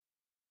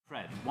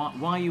ahead.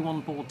 Why are you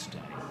on board today?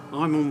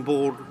 I'm on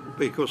board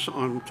because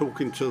I'm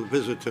talking to the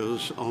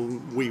visitors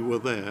on We Were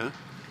There,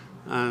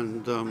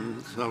 and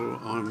so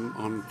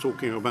I'm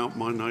talking about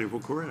my naval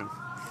career.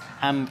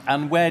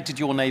 And where did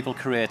your naval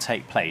career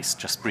take place,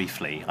 just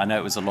briefly? I know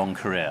it was a long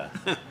career.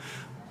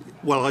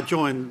 Well, I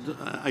joined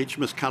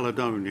HMS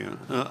Caledonia,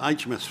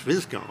 HMS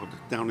Fishguard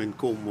down in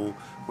Cornwall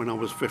when I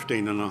was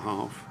 15 and a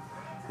half.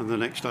 And the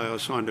next day I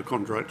signed a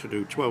contract to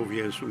do 12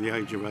 years from the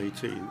age of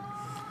 18.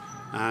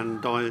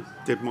 And I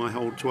did my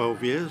whole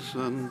 12 years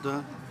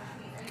and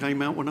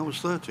came out when I was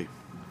 30.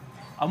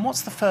 And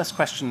what's the first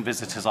question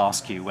visitors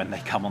ask you when they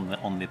come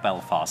on the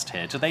Belfast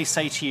here? Do they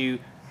say to you,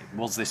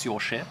 was this your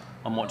ship?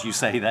 And what do you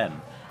say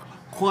then?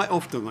 Quite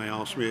often they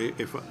ask me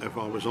if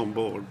I was on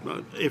board,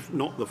 if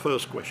not the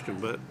first question,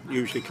 but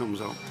usually comes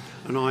up.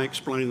 And I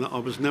explain that I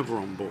was never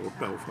on board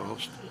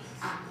Belfast,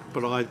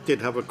 but I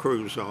did have a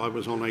cruiser. I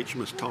was on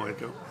HMS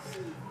Tiger,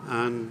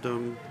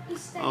 and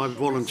I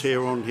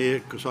volunteer on here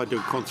because I do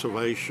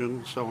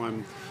conservation, so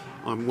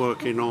I'm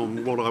working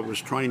on what I was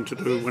trained to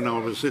do when I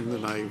was in the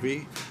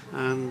Navy,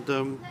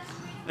 and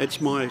it's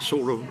my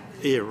sort of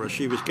era.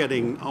 She was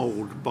getting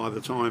old by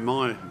the time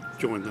I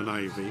joined the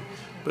Navy,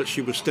 but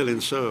she was still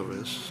in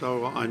service,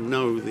 so I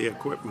know the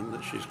equipment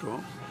that she's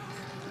got,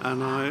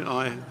 and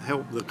I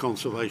helped the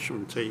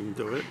conservation team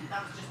do it,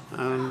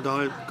 and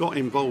I got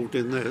involved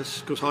in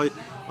this because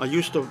I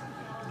used to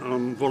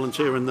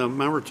volunteer in the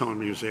Maritime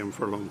Museum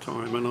for a long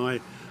time, and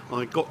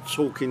I got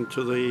talking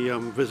to the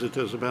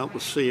visitors about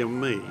the sea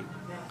and me,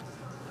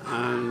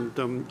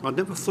 and I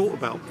never thought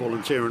about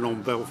volunteering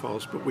on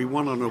Belfast, but we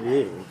won an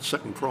award,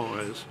 second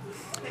prize,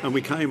 and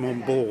we came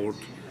on board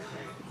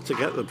to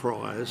get the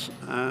prize,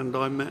 and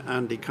I met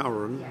Andy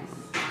Curran,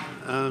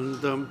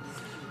 and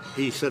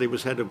he said he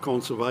was head of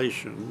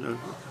conservation,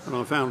 and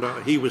I found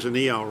out he was an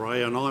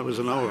ERA and I was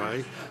an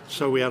OA,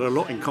 so we had a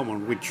lot in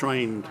common. We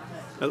trained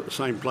at the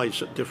same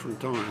place at different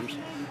times,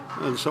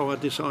 and so I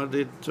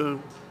decided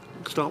to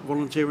start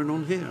volunteering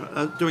on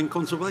here, doing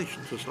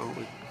conservation to start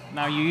with.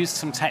 Now, you used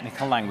some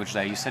technical language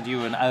there. You said you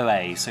were an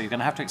OA, so you're going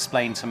to have to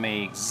explain to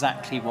me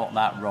exactly what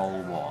that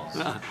role was.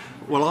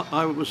 Well,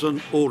 I was an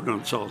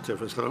ordnance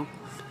artificer.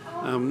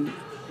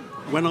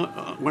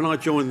 When I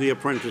joined the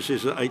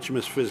apprentices at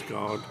HMS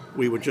Fishguard,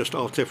 we were just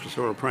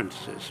artificer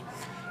apprentices,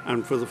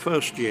 and for the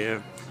first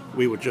year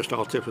we were just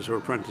artificer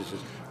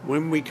apprentices.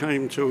 When we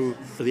came to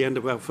the end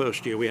of our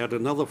first year, we had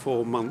another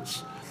 4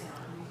 months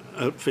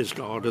at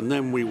Fishguard, and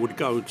then we would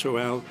go to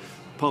our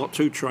Part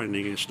 2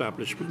 training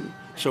establishment,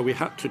 so we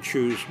had to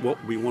choose what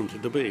we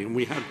wanted to be, and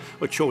we had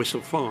a choice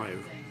of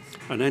 5: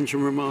 an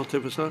engine room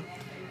artificer,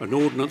 an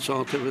ordnance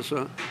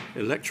artificer,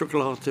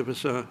 electrical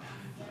artificer,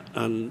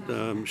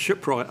 and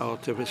shipwright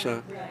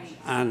artificer,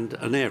 and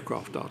an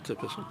aircraft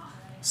artificer.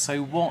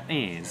 So what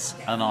is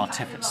an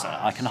artificer?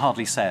 I can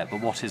hardly say it,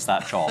 but what is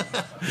that job?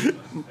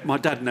 My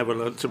dad never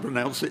learned to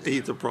pronounce it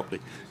either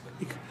properly.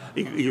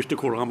 He used to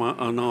call it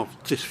an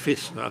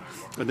artificer,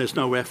 and there's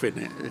no F in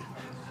it.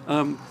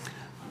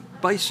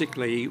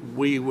 Basically,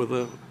 we were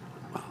the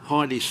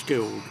highly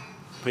skilled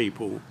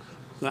people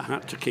that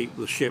had to keep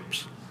the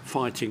ships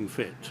fighting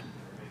fit.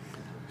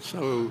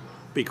 So,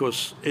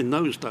 because in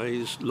those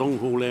days,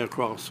 long-haul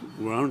aircraft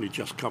were only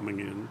just coming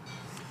in,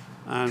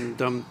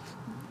 and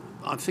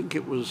I think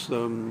it was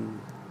a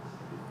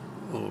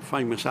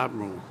famous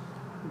admiral,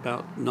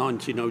 about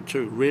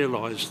 1902,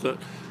 realised that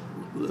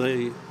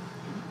the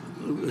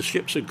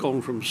ships had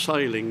gone from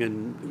sailing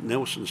in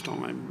Nelson's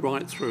time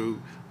right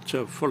through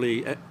to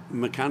fully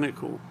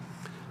mechanical,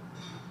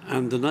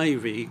 and the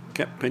Navy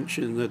kept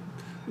pinching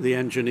the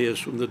engineers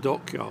from the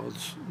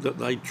dockyards that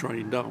they'd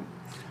trained up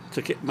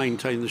to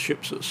maintain the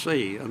ships at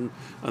sea, and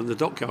the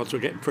dockyards were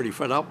getting pretty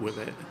fed up with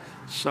it.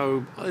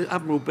 So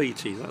Admiral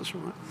Beatty, that's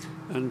right,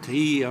 and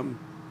he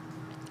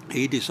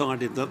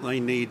decided that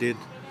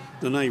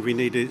the Navy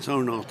needed its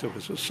own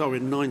artificers. So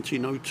in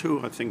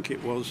 1902, I think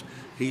it was,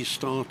 he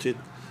started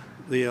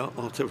the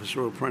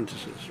artificer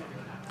apprentices.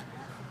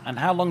 And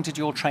how long did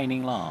your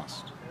training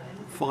last?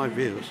 5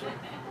 years.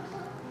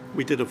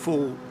 We did a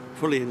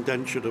fully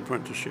indentured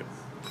apprenticeship.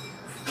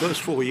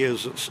 First 4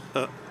 years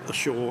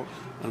ashore,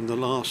 and the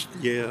last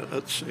year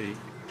at sea.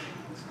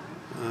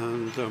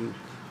 And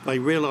they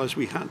realised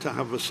we had to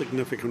have a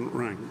significant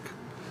rank.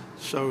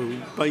 So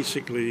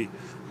basically,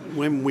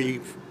 when we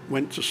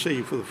went to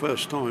sea for the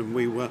first time,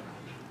 we were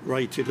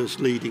rated as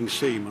leading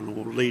seamen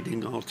or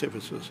leading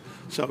artificers.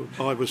 So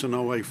I was an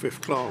OA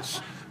 5th class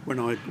when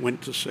I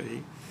went to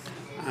sea,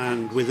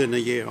 and within a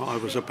year I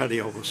was a petty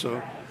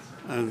officer,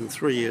 and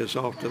 3 years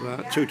after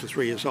that, 2 to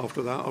 3 years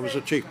after that, I was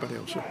a chief petty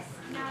officer.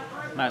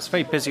 Now, it's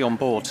very busy on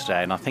board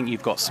today, and I think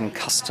you've got some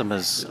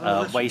customers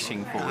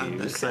waiting for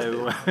you.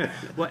 So,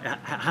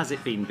 has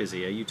it been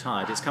busy? Are you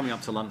tired? It's coming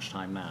up to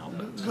lunchtime now.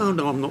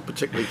 No, I'm not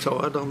particularly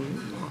tired.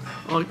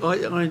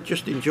 I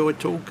just enjoy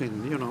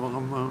talking. You know,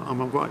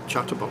 I'm a right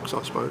chatterbox,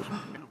 I suppose.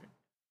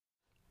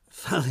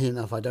 Funnily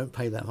enough, I don't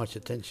pay that much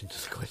attention to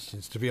the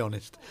questions, to be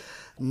honest.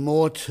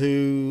 More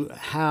to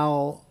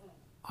how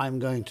I'm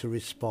going to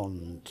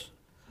respond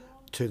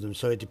to them.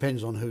 So it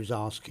depends on who's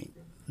asking.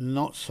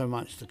 not so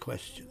much the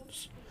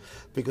questions,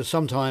 because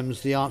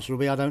sometimes the answer will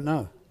be I don't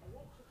know,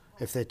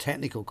 if they're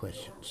technical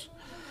questions.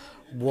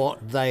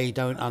 What they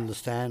don't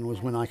understand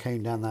was when I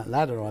came down that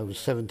ladder, I was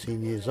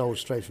 17 years old,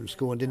 straight from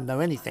school, and didn't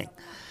know anything.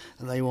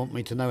 And they want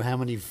me to know how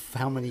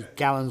many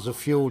gallons of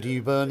fuel do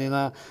you burn in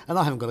a... And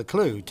I haven't got a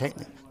clue.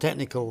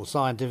 Technical,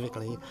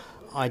 scientifically,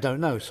 I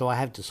don't know. So I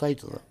had to say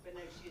to them,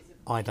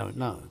 I don't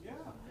know.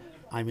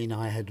 I mean,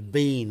 I had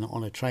been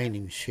on a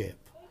training ship,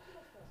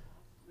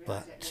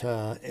 but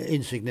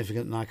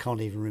insignificant, and I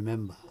can't even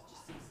remember.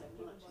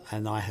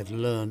 And I had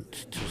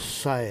learnt to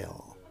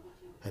sail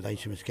at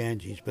HMS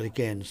Ganges, but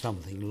again,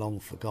 something long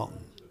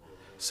forgotten.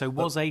 So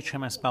was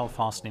HMS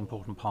Belfast an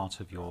important part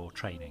of your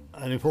training?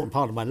 An important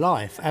part of my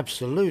life,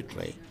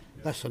 absolutely.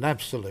 That's an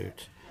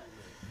absolute.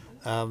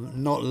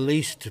 Not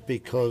least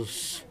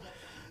because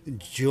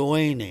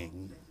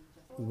joining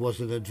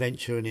was an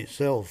adventure in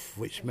itself,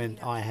 which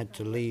meant I had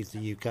to leave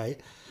the UK,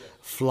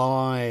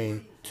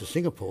 fly to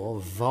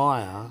Singapore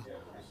via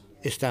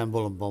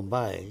Istanbul and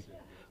Bombay,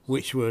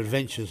 which were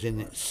adventures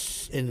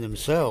in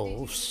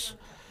themselves.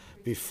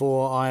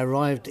 Before I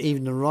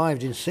even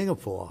arrived in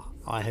Singapore,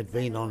 I had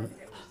been on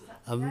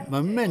a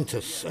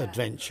momentous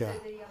adventure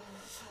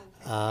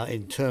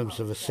in terms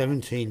of a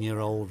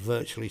 17-year-old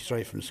virtually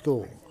straight from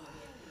school.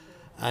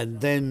 And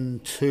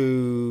then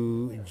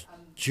to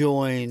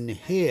join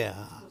here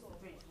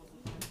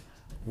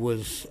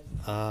was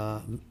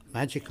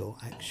magical,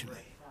 actually.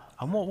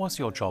 And what was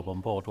your job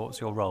on board? What was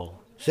your role?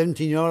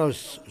 17-year-old, I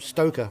was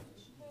stoker.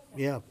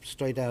 Yeah,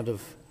 straight out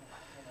of...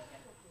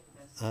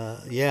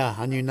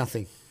 I knew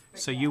nothing.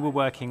 So you were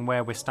working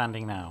where we're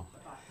standing now?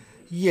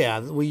 Yeah,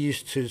 we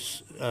used to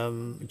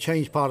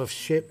change part of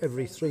ship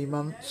every 3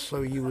 months,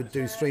 so you would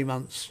do 3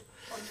 months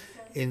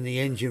in the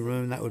engine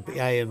room, that would be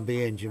A and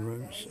B engine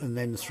rooms, and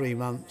then 3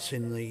 months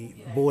in the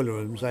boiler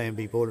rooms, A and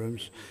B boiler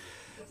rooms,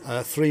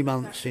 3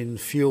 months in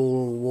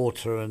fuel,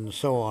 water and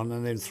so on,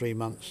 and then 3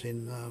 months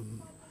in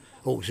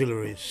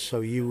auxiliaries. So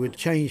you would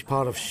change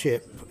part of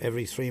ship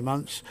every 3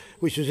 months,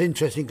 which was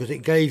interesting because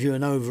it gave you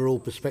an overall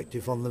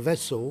perspective on the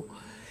vessel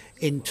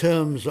in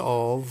terms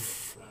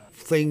of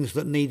things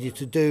that needed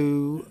to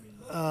do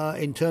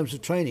in terms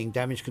of training,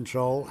 damage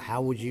control,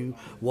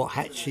 what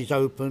hatches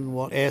open,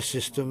 what air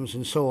systems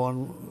and so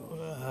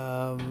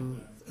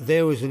on.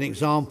 There was an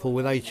example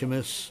with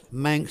HMS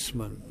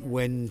Manxman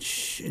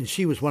and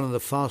she was one of the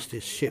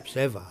fastest ships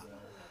ever.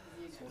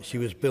 She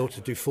was built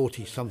to do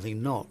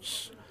 40-something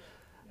knots.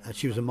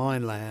 She was a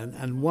mine layer,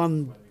 and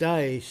one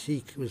day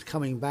she was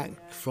coming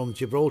back from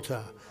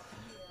Gibraltar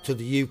to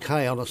the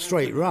UK on a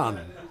straight run,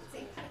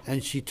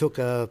 and she took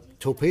a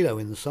torpedo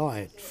in the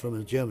side from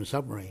a German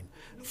submarine,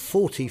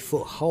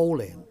 40-foot hole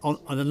in,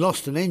 and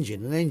lost an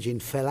engine. An engine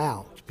fell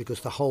out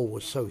because the hole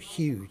was so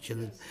huge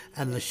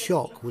and the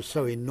shock was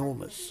so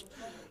enormous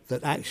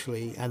that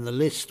actually, and the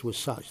list was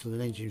such that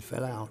an engine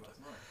fell out.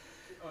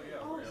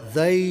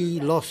 They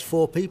lost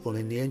 4 people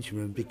in the engine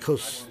room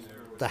because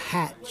the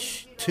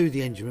hatch to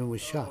the engine room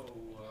was shut.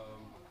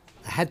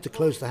 They had to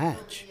close the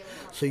hatch.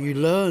 So you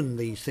learn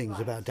these things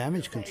about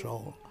damage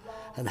control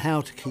and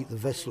how to keep the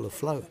vessel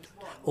afloat.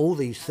 All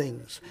these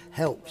things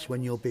helps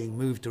when you're being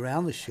moved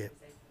around the ship.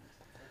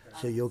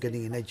 So you're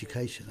getting an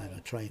education and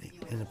a training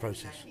in the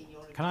process.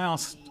 Can I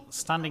ask,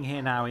 standing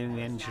here now in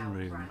the engine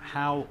room,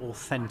 how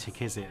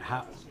authentic is it?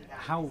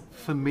 How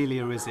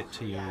familiar is it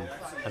to you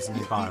as an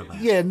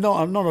environment? Yeah,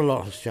 not a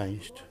lot has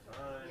changed.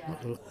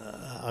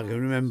 I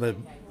can remember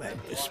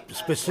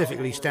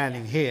specifically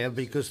standing here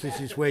because this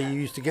is where you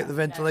used to get the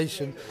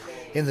ventilation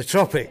in the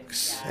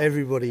tropics.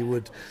 Everybody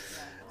would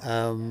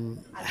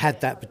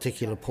had that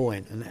particular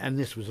point, and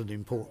this was an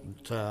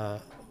important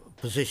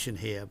position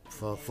here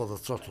for the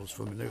throttles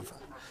for manoeuvre.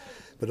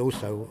 But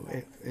also,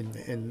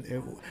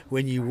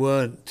 when you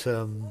weren't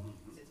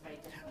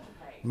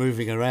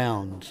moving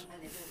around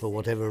for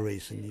whatever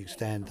reason, you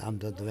stand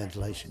under the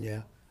ventilation.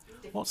 Yeah.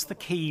 What's the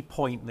key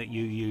point that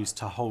you use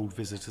to hold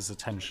visitors'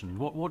 attention?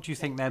 What do you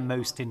think they're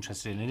most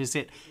interested in? And is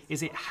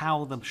it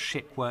how the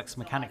ship works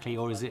mechanically,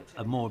 or is it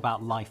more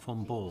about life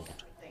on board?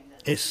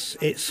 It's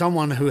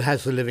someone who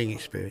has the living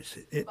experience.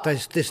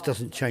 This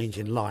doesn't change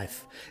in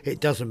life. It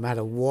doesn't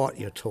matter what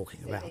you're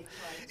talking about.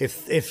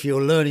 If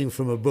you're learning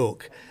from a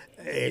book,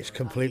 it's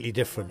completely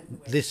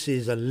different. This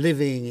is a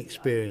living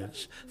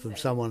experience from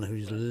someone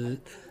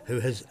who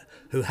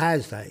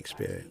has that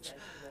experience.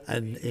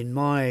 And in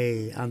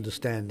my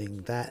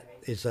understanding, that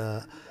is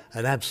an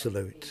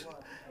absolute.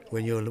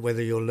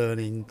 Whether you're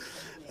learning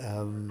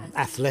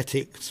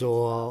athletics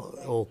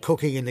or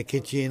cooking in the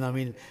kitchen, I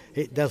mean,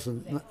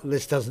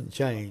 this doesn't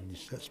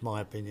change. That's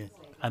my opinion.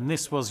 And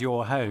this was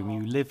your home.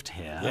 You lived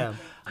here. Yeah.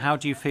 How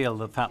do you feel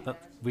the fact that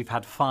we've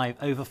had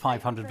over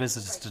 500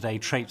 visitors today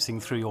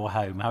traipsing through your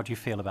home? How do you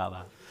feel about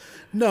that?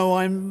 No,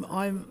 I'm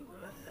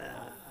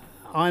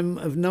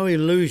of no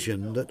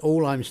illusion that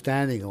all I'm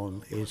standing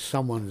on is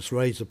someone's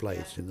razor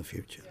blades in the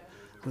future.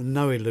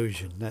 No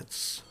illusion.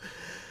 That's,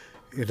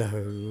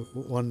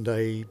 one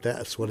day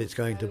that's what it's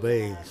going to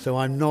be. So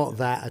I'm not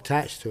that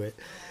attached to it.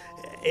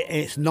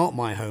 It's not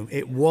my home.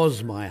 It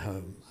was my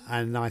home.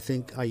 and I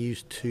think I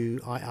used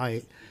to.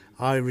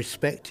 I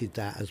respected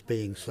that as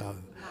being so,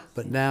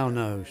 but now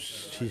no,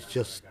 she's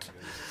just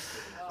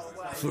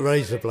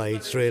razor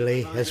blades,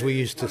 really, as we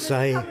used to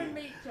say.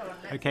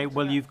 Okay,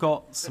 well, you've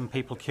got some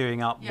people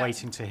queuing up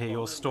waiting to hear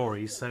your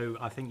story, so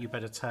I think you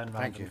better turn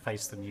around and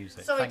face the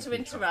music. Sorry to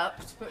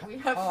interrupt, but we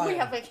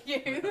have a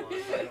queue.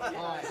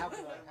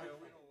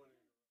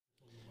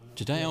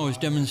 Today I was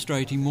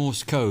demonstrating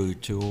Morse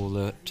code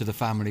to the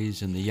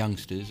families and the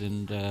youngsters,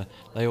 and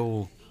they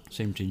all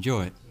seemed to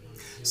enjoy it.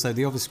 So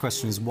the obvious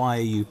question is, why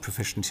are you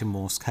proficient in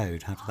Morse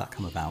code? How did that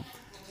come about?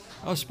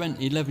 I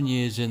spent 11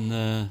 years in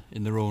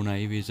the Royal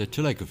Navy as a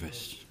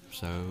telegraphist,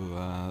 so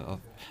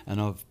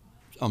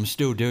I'm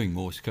still doing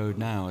Morse code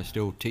now. I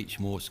still teach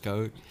Morse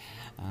code,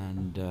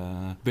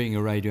 and being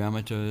a radio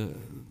amateur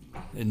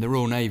in the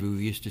Royal Navy,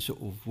 we used to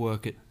sort of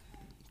work at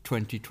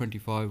 20,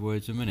 25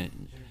 words a minute.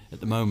 At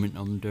the moment,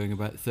 I'm doing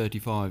about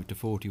 35 to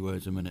 40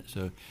 words a minute,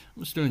 so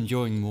I'm still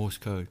enjoying Morse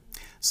code.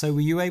 So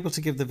were you able to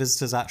give the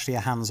visitors actually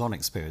a hands-on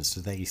experience?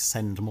 Did they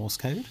send Morse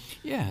code?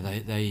 Yeah,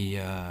 they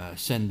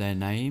send their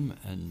name,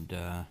 and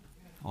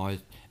I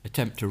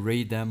attempt to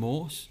read their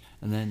Morse,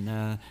 and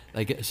then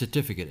they get a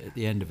certificate at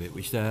the end of it,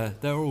 which they're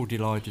all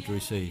delighted to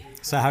receive.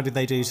 So how did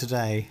they do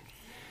today?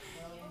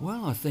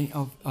 Well, I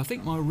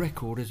think my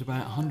record is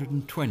about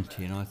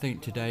 120, and I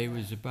think today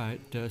was about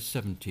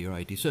 70 or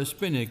 80. So it's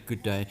been a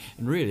good day,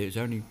 and really it's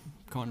only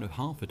kind of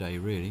half a day,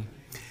 really.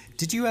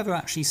 Did you ever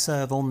actually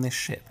serve on this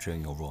ship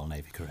during your Royal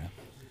Navy career?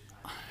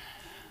 I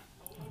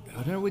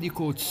don't know whether you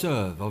call it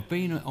serve.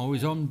 I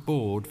was on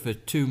board for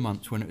 2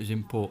 months when it was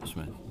in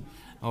Portsmouth.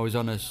 I was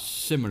on a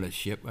similar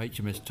ship,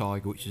 HMS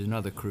Tiger, which is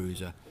another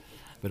cruiser,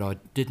 but I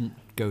didn't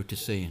go to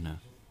sea in her.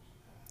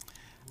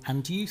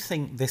 And do you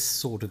think this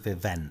sort of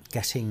event,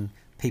 getting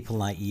people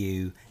like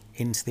you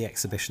into the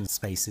exhibition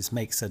spaces,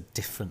 makes a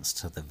difference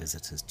to the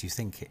visitors? Do you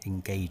think it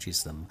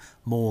engages them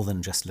more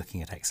than just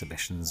looking at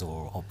exhibitions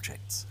or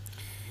objects?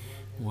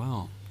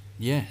 Well,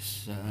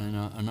 yes,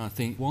 and I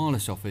think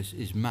wireless office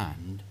is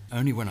manned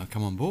only when I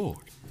come on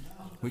board,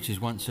 which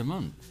is once a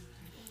month,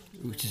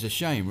 which is a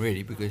shame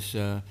really, because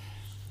the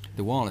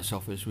wireless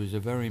office was a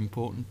very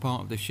important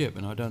part of the ship,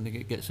 and I don't think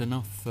it gets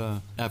enough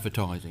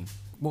advertising.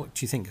 What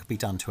do you think could be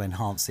done to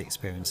enhance the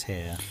experience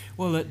here?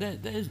 Well,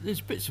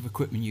 there's bits of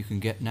equipment you can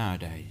get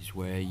nowadays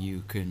where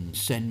you can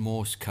send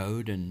Morse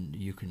code and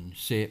you can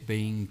see it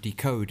being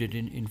decoded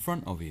in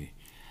front of you.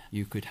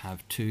 You could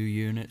have 2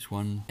 units,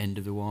 one end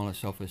of the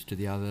wireless office to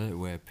the other,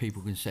 where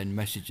people can send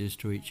messages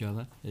to each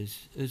other.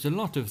 There's a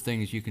lot of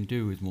things you can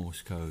do with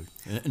Morse code,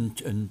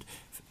 and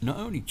not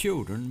only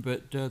children,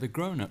 but the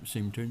grown-ups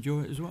seem to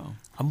enjoy it as well.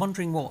 I'm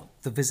wondering what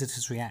the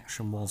visitors'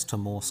 reaction was to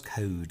Morse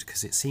code,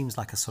 because it seems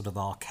like a sort of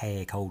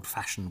archaic,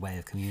 old-fashioned way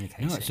of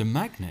communicating. No, it's a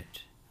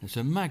magnet. It's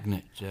a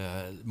magnet,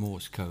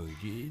 Morse code.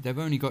 They've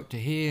only got to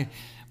hear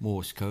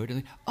Morse code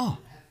and think, oh,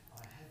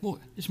 well,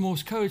 there's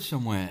Morse code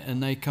somewhere,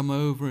 and they come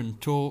over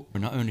and talk.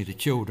 And not only the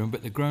children,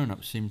 but the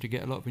grown-ups seem to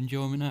get a lot of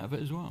enjoyment out of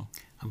it as well.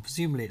 And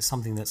presumably it's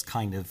something that's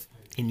kind of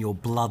in your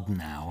blood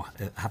now,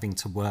 having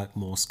to work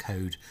Morse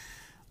code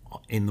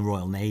in the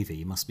Royal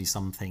Navy must be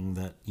something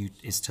that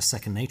is just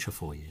second nature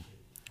for you.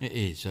 It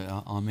is.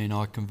 I mean,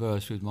 I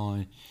converse with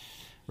my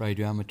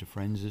radio amateur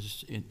friends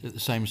at the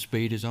same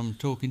speed as I'm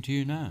talking to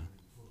you now,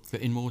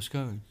 but in Morse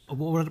code.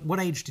 What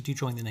age did you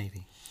join the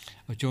Navy?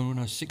 I joined when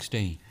I was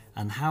 16.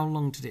 And how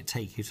long did it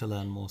take you to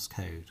learn Morse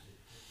code?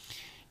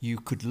 You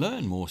could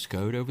learn Morse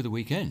code over the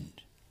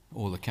weekend,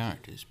 all the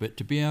characters, but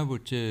to be able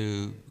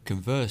to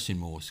converse in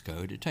Morse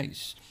code, it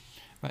takes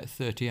about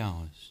 30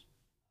 hours.